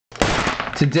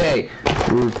Today,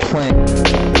 we're playing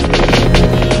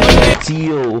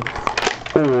Deal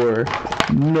or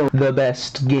No, the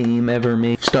best game ever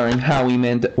made, starring Howie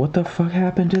Mandel. What the fuck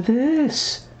happened to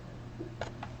this?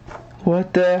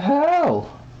 What the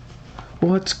hell?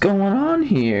 What's going on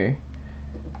here?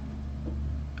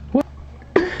 What?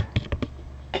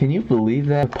 Can you believe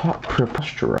that?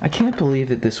 Preposterous. I can't believe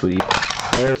that this would.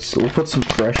 So we'll put some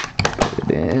fresh.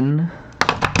 Put it in.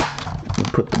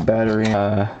 We'll put the battery.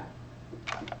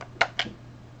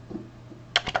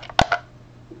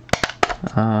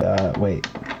 Wait.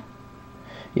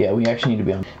 Yeah, we actually need to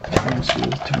be on. Let's see if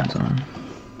it turns on.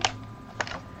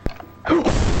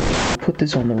 Put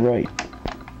this on the right.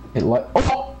 It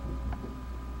oh!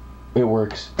 It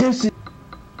works. This is.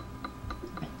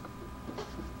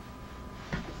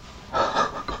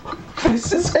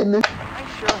 This is in the.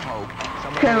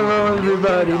 Hello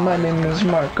everybody, my name is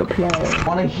Markiplier. I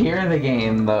want to hear the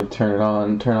game though. Turn it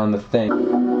on. Turn on the thing.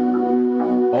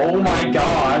 Oh my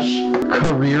gosh!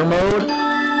 Career mode?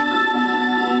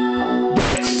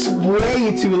 That's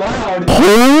way too loud!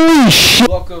 Holy shit!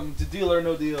 Welcome to Deal or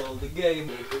No Deal, the game.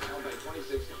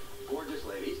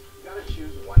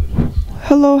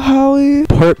 Hello, Howie.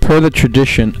 Per the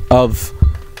tradition of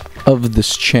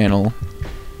this channel,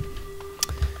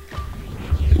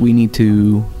 we need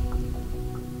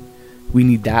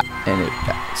that and it.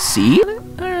 See?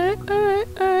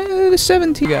 Alright.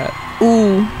 17 got.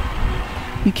 Ooh.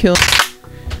 He killed.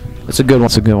 That's a good one.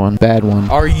 That's a good one. Bad one.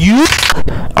 Are you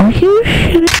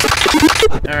shitting?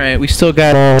 Alright, we still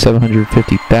got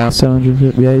 750,000.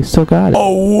 750. Yeah, you still got it.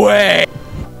 Oh way.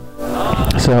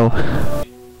 So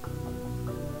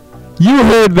you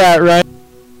heard that right?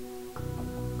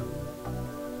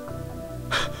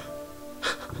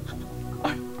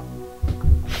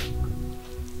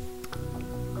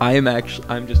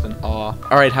 I'm just in awe.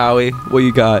 Alright, Howie, what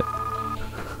you got?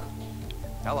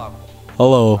 Hello.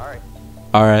 Hello.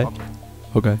 Alright.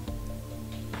 Okay.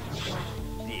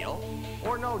 Deal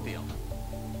or no deal?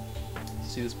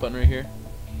 See this button right here?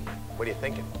 What are you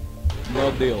thinking?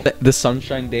 No deal. The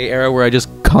Sunshine Day era where I just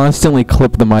constantly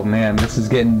clip the mic. Man, this is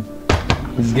getting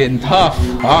tough.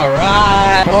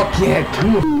 Alright. Fuck yeah,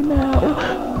 dude. No.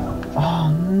 Oh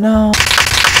no.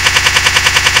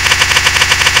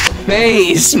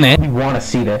 Face, man. We want to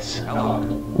see this. Hello.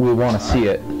 We want to see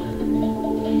it.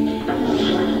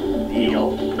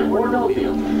 Deal or no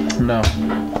deal? No.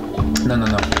 No.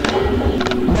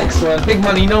 Next one. Big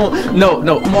money. No.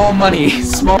 Small money.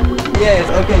 Small. Yes.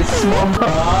 Okay. Small.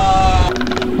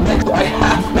 Next, I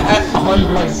have that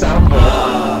on my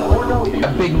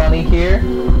soundboard. Big money here.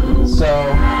 So,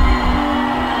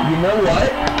 you know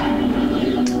what?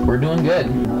 We're doing good.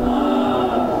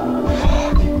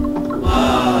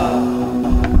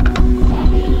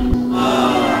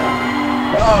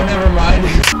 Oh, never mind.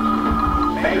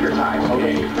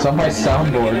 It's on my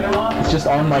soundboard. It's just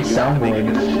on my soundboard.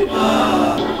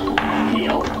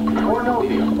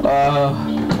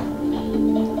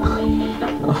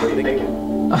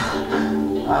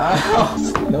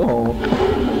 No.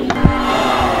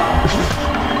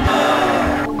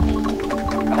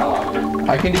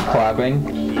 I can do clapping.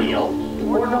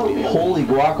 Holy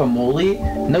guacamole.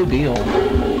 No deal.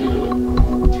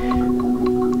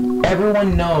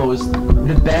 Everyone knows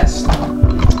the best.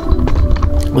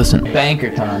 Listen,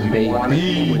 banker time, baby. How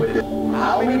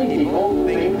many people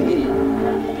think deal?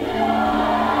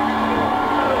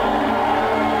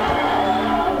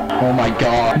 Oh my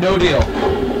god. No deal.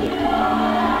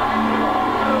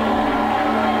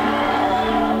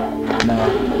 No.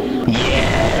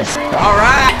 Yes.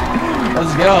 Alright.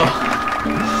 Let's go.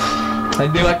 I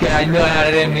knew I had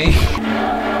it in me.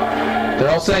 They're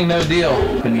all saying no deal.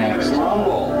 But next.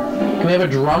 Can we have a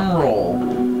drum roll?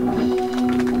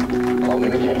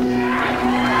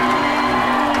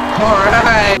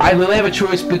 Alright! I literally have a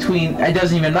choice between. It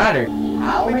doesn't even matter.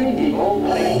 How many people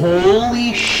think?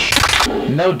 Holy sh!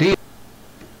 No deal.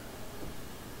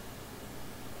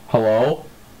 Hello?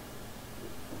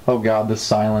 Oh god, the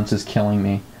silence is killing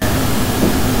me.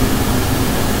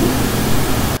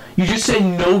 You just say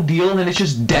no deal and then it's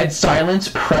just dead silence.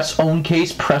 Press own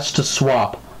case, press to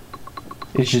swap.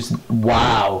 It's just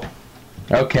wow.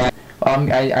 Okay. I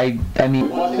mean.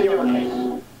 What's in your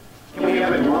case? Can we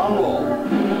have a drum roll?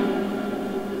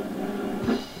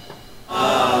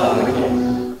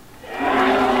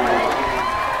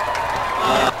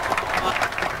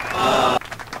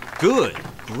 Good.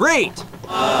 Great.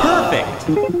 Perfect.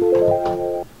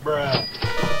 Bruh.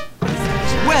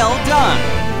 Well done.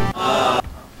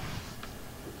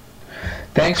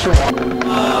 Thanks for.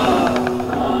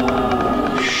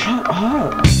 Shut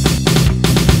up.